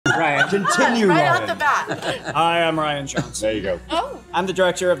Ryan. Continue, right Ryan. off the bat. Hi, I'm Rian Johnson. There you go. Oh. I'm the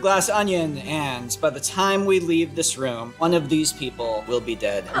director of Glass Onion, and by the time we leave this room, one of these people will be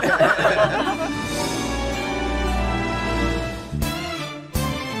dead.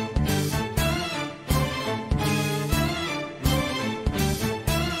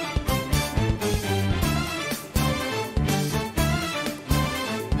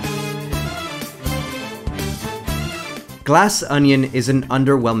 Glass Onion is an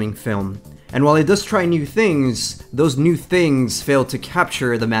underwhelming film, and while it does try new things, those new things fail to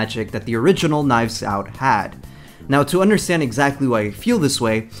capture the magic that the original Knives Out had. Now, to understand exactly why I feel this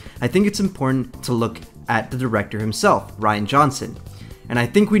way, I think it's important to look at the director himself, Rian Johnson. And I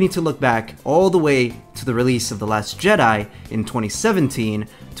think we need to look back all the way to the release of The Last Jedi in 2017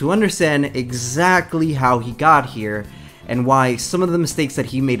 to understand exactly how he got here and why some of the mistakes that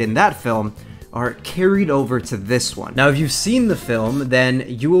he made in that film are carried over to this one. Now, if you've seen the film, then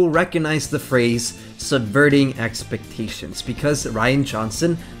you will recognize the phrase subverting expectations, because Rian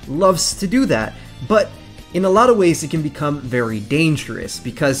Johnson loves to do that. But in a lot of ways, it can become very dangerous,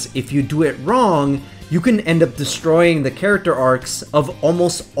 because if you do it wrong, you can end up destroying the character arcs of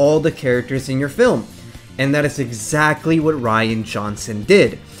almost all the characters in your film. And that is exactly what Rian Johnson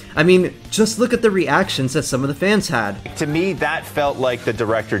did. I mean, just look at the reactions that some of the fans had. To me, that felt like the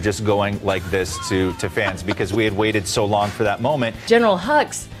director just going like this to fans because we had waited so long for that moment. General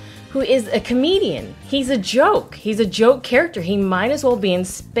Hux, who is a comedian, he's a joke. He's a joke character. He might as well be in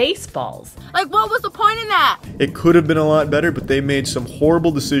Spaceballs. Like, what was the point in that? It could have been a lot better, but they made some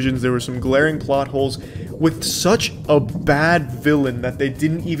horrible decisions. There were some glaring plot holes with such a bad villain that they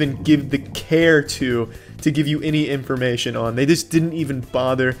didn't even give the care to give you any information on. They just didn't even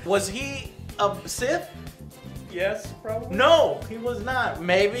bother. Was he a Sith? Yes, probably. No, he was not.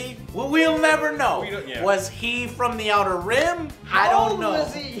 Maybe. We'll never know. Was he from the Outer Rim? I don't know. How old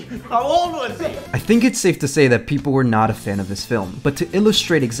was he? How old was he? I think it's safe to say that people were not a fan of this film, but to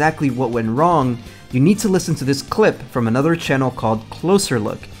illustrate exactly what went wrong, you need to listen to this clip from another channel called Closer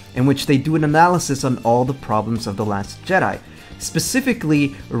Look, in which they do an analysis on all the problems of The Last Jedi. Specifically,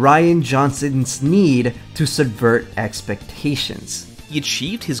 Rian Johnson's need to subvert expectations. He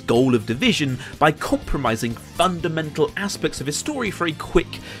achieved his goal of division by compromising fundamental aspects of his story for a quick,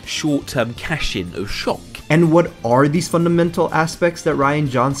 short-term cash-in of shock. And what are these fundamental aspects that Rian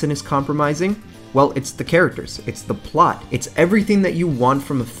Johnson is compromising? Well, it's the characters, it's the plot, it's everything that you want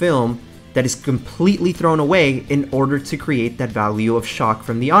from a film that is completely thrown away in order to create that value of shock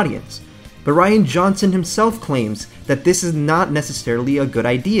from the audience. But Rian Johnson himself claims that this is not necessarily a good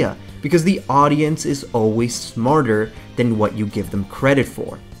idea, because the audience is always smarter than what you give them credit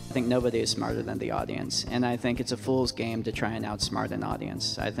for. I think nobody is smarter than the audience, and I think it's a fool's game to try and outsmart an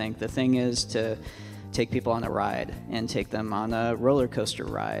audience. I think the thing is to take people on a ride and take them on a roller coaster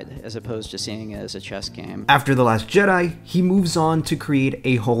ride as opposed to seeing it as a chess game. After The Last Jedi, he moves on to create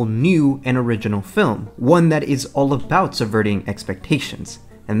a whole new and original film, one that is all about subverting expectations.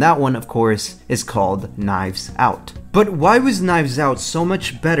 And that one, of course, is called Knives Out. But why was Knives Out so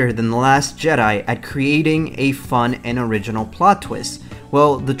much better than The Last Jedi at creating a fun and original plot twist?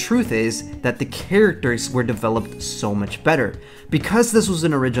 Well, the truth is that the characters were developed so much better. Because this was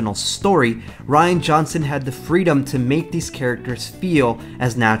an original story, Rian Johnson had the freedom to make these characters feel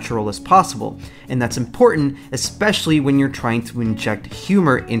as natural as possible. And that's important, especially when you're trying to inject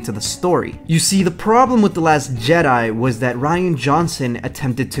humor into the story. You see, the problem with The Last Jedi was that Rian Johnson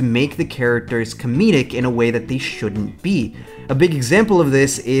attempted to make the characters comedic in a way that they shouldn't be. A big example of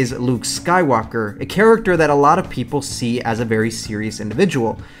this is Luke Skywalker, a character that a lot of people see as a very serious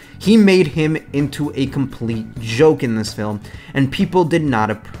individual. He made him into a complete joke in this film, and people did not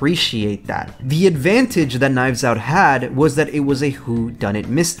appreciate that. The advantage that Knives Out had was that it was a whodunit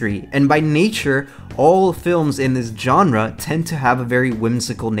mystery, and by nature, all films in this genre tend to have a very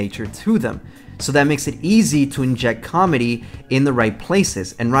whimsical nature to them. So that makes it easy to inject comedy in the right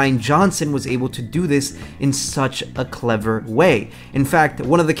places, and Rian Johnson was able to do this in such a clever way. In fact,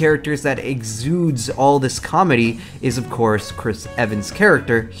 one of the characters that exudes all this comedy is, of course, Chris Evans'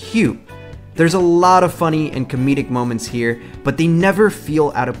 character, Hugh. There's a lot of funny and comedic moments here, but they never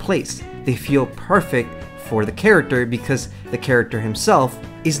feel out of place. They feel perfect for the character because the character himself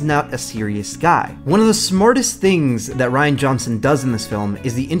is not a serious guy. One of the smartest things that Rian Johnson does in this film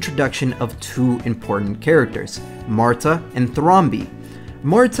is the introduction of two important characters, Marta and Thrombey.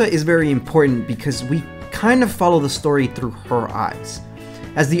 Marta is very important because we kind of follow the story through her eyes.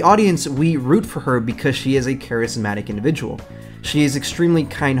 As the audience, we root for her because she is a charismatic individual. She is extremely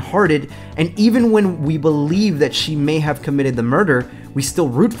kind-hearted, and even when we believe that she may have committed the murder, we still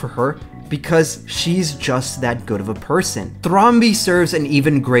root for her because she's just that good of a person. Thrombey serves an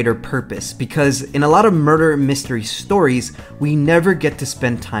even greater purpose because in a lot of murder mystery stories, we never get to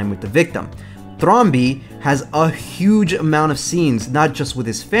spend time with the victim. Thrombey has a huge amount of scenes, not just with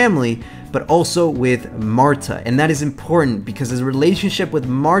his family, but also with Marta. And that is important because his relationship with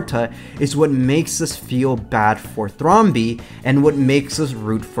Marta is what makes us feel bad for Thrombey and what makes us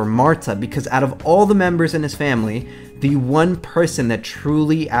root for Marta. Because out of all the members in his family, the one person that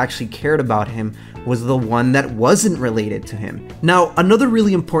truly actually cared about him was the one that wasn't related to him. Now, another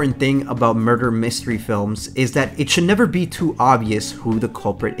really important thing about murder mystery films is that it should never be too obvious who the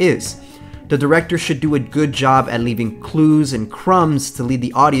culprit is. The director should do a good job at leaving clues and crumbs to lead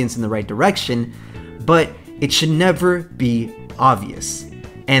the audience in the right direction, but it should never be obvious.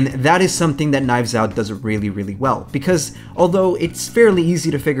 And that is something that Knives Out does really, really well, because although it's fairly easy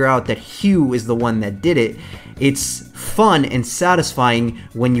to figure out that Hugh is the one that did it, it's fun and satisfying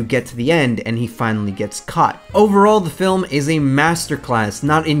when you get to the end and he finally gets caught. Overall, the film is a masterclass,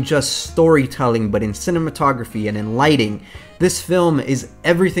 not in just storytelling, but in cinematography and in lighting. This film is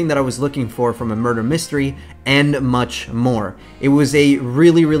everything that I was looking for from a murder mystery and much more. It was a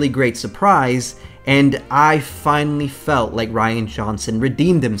really, really great surprise, and I finally felt like Rian Johnson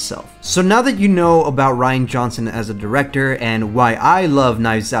redeemed himself. So now that you know about Rian Johnson as a director and why I love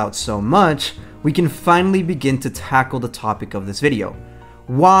Knives Out so much, we can finally begin to tackle the topic of this video.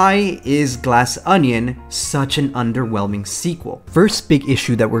 Why is Glass Onion such an underwhelming sequel? First big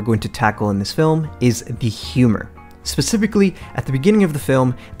issue that we're going to tackle in this film is the humor. Specifically, at the beginning of the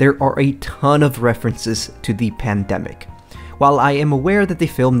film, there are a ton of references to the pandemic. While I am aware that they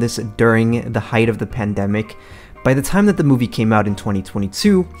filmed this during the height of the pandemic, by the time that the movie came out in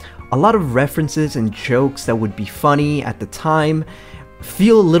 2022, a lot of references and jokes that would be funny at the time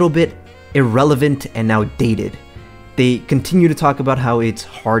feel a little bit irrelevant and now dated. They continue to talk about how it's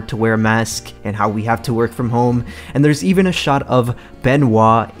hard to wear a mask and how we have to work from home, and there's even a shot of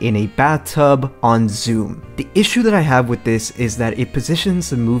Benoit in a bathtub on Zoom. The issue that I have with this is that it positions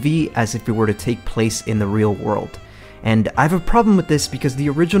the movie as if it were to take place in the real world. And I have a problem with this because the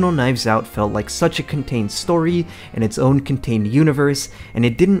original Knives Out felt like such a contained story in its own contained universe, and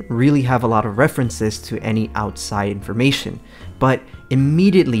it didn't really have a lot of references to any outside information. But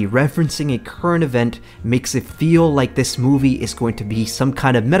immediately referencing a current event makes it feel like this movie is going to be some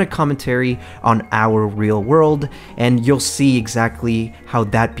kind of meta commentary on our real world, and you'll see exactly how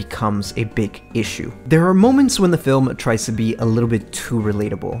that becomes a big issue. There are moments when the film tries to be a little bit too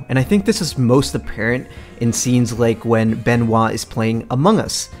relatable, and I think this is most apparent in scenes like when Benoit is playing Among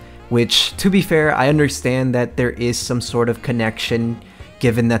Us, which, to be fair, I understand that there is some sort of connection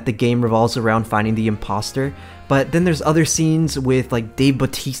given that the game revolves around finding the imposter. But then there's other scenes with like Dave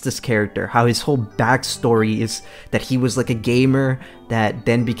Bautista's character, how his whole backstory is that he was like a gamer that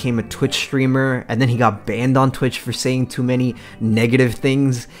then became a Twitch streamer, and then he got banned on Twitch for saying too many negative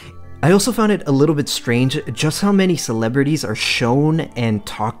things. I also found it a little bit strange just how many celebrities are shown and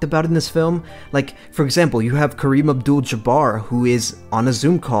talked about in this film. Like, for example, you have Kareem Abdul-Jabbar, who is on a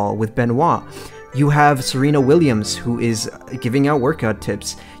Zoom call with Benoit. You have Serena Williams, who is giving out workout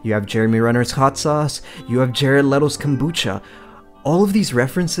tips. You have Jeremy Renner's hot sauce. You have Jared Leto's kombucha. All of these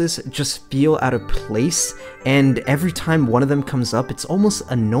references just feel out of place, and every time one of them comes up, it's almost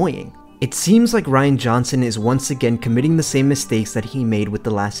annoying. It seems like Rian Johnson is once again committing the same mistakes that he made with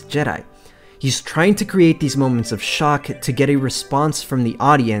The Last Jedi. He's trying to create these moments of shock to get a response from the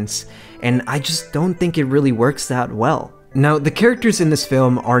audience, and I just don't think it really works that well. Now, the characters in this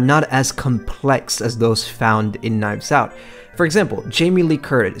film are not as complex as those found in Knives Out. For example, Jamie Lee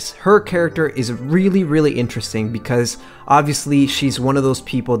Curtis, her character is really, really interesting because obviously she's one of those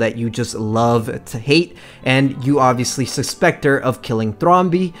people that you just love to hate, and you obviously suspect her of killing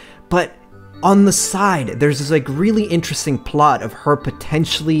Thrombey, but on the side, there's this like really interesting plot of her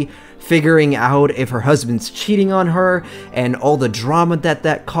potentially figuring out if her husband's cheating on her and all the drama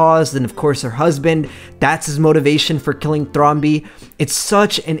that caused, and of course her husband, that's his motivation for killing Thrombey. It's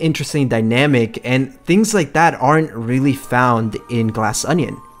such an interesting dynamic, and things like that aren't really found in Glass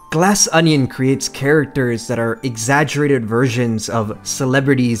Onion. Glass Onion creates characters that are exaggerated versions of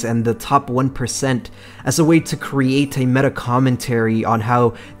celebrities and the top 1% as a way to create a meta commentary on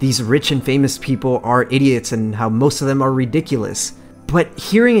how these rich and famous people are idiots and how most of them are ridiculous. But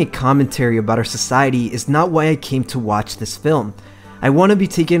hearing a commentary about our society is not why I came to watch this film. I want to be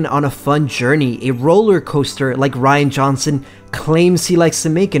taken on a fun journey, a roller coaster like Rian Johnson claims he likes to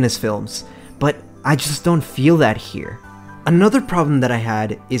make in his films, but I just don't feel that here. Another problem that I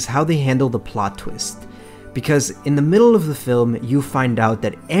had is how they handle the plot twist, because in the middle of the film you find out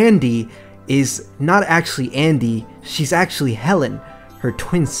that Andy is not actually Andy, she's actually Helen, her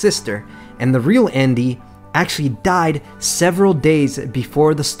twin sister, and the real Andy actually died several days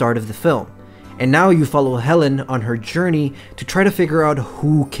before the start of the film. And now you follow Helen on her journey to try to figure out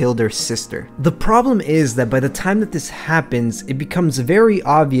who killed her sister. The problem is that by the time that this happens, it becomes very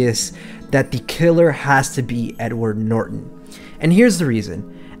obvious that the killer has to be Edward Norton. And here's the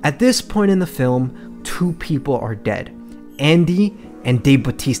reason. At this point in the film, 2 people are dead. Andy and Dave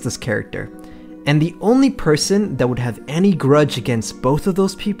Bautista's character. And the only person that would have any grudge against both of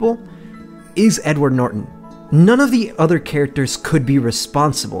those people is Edward Norton. None of the other characters could be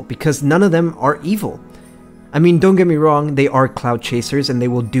responsible because none of them are evil. I mean, don't get me wrong, they are cloud chasers and they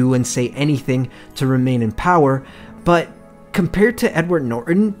will do and say anything to remain in power, but compared to Edward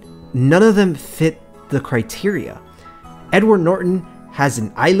Norton, none of them fit the criteria. Edward Norton has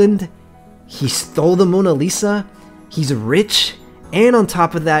an island, he stole the Mona Lisa, he's rich, and on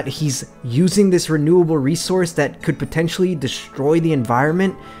top of that, he's using this renewable resource that could potentially destroy the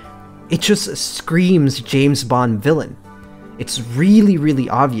environment. It just screams James Bond villain. It's really, really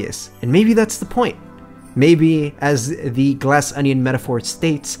obvious, and maybe that's the point. Maybe, as the glass onion metaphor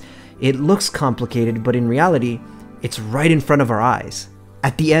states, it looks complicated, but in reality, it's right in front of our eyes.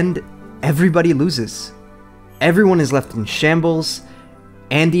 At the end, everybody loses. Everyone is left in shambles,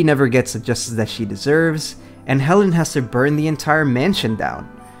 Andy never gets the justice that she deserves, and Helen has to burn the entire mansion down.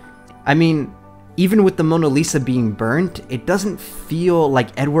 I mean, even with the Mona Lisa being burnt, it doesn't feel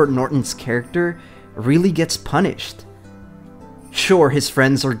like Edward Norton's character really gets punished. Sure, his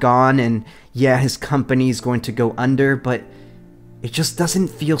friends are gone, and yeah, his company is going to go under, but it just doesn't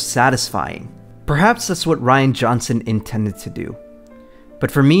feel satisfying. Perhaps that's what Rian Johnson intended to do.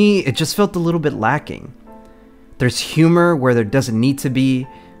 But for me, it just felt a little bit lacking. There's humor where there doesn't need to be,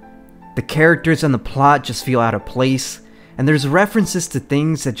 the characters and the plot just feel out of place, and there's references to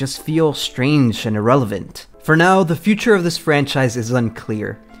things that just feel strange and irrelevant. For now, the future of this franchise is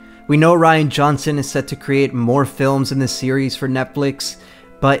unclear. We know Rian Johnson is set to create more films in this series for Netflix,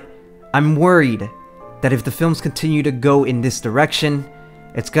 but I'm worried that if the films continue to go in this direction,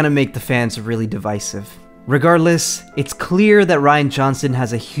 it's gonna make the fans really divisive. Regardless, it's clear that Rian Johnson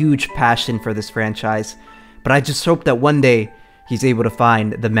has a huge passion for this franchise, but I just hope that one day he's able to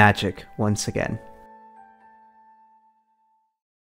find the magic once again.